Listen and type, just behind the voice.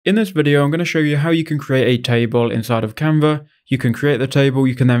In this video, I'm going to show you how you can create a table inside of Canva. You can create the table,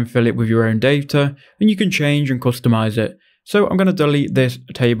 you can then fill it with your own data, and you can change and customize it. So I'm going to delete this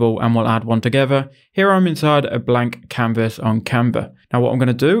table and we'll add one together. Here I'm inside a blank canvas on Canva. Now what I'm going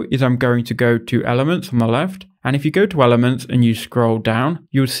to do is I'm going to go to Elements on the left. And if you go to Elements and you scroll down,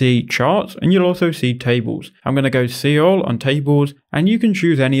 you'll see Charts and you'll also see Tables. I'm going to go See All on Tables, and you can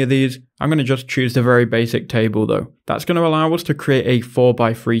choose any of these. I'm going to just choose the very basic table though. That's going to allow us to create a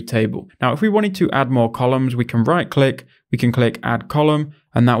 4x3 table. Now if we wanted to add more columns, we can right click, we can click Add Column,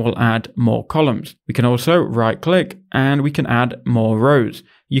 and that will add more columns. We can also right click and we can add more rows.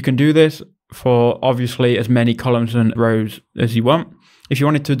 You can do this for obviously as many columns and rows as you want. If you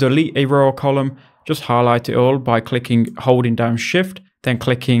wanted to delete a row or column, just highlight it all by holding down Shift, then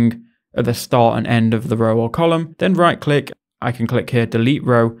clicking at the start and end of the row or column, then right click. I can click here, delete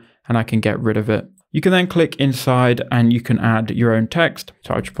row, and I can get rid of it. You can then click inside and you can add your own text.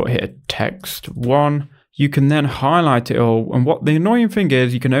 So I'll just put here text 1. You can then highlight it all. And what the annoying thing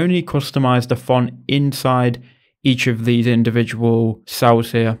is, you can only customize the font inside each of these individual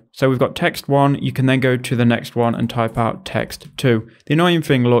cells here. So we've got text 1, you can then go to the next one and type out text 2. The annoying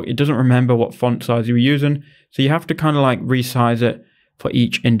thing, look, it doesn't remember what font size you were using, so you have to kind of like resize it for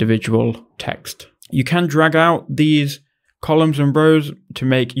each individual text. You can drag out these columns and rows to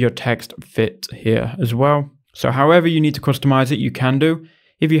make your text fit here as well. So however you need to customize it, you can do.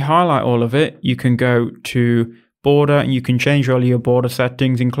 If you highlight all of it, you can go to border and you can change all your border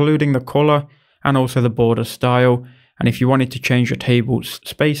settings, including the color and also the border style. And if you wanted to change your table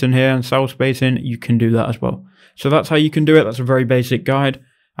spacing here and cell spacing, you can do that as well. So that's how you can do it. That's a very basic guide.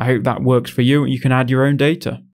 I hope that works for you and you can add your own data.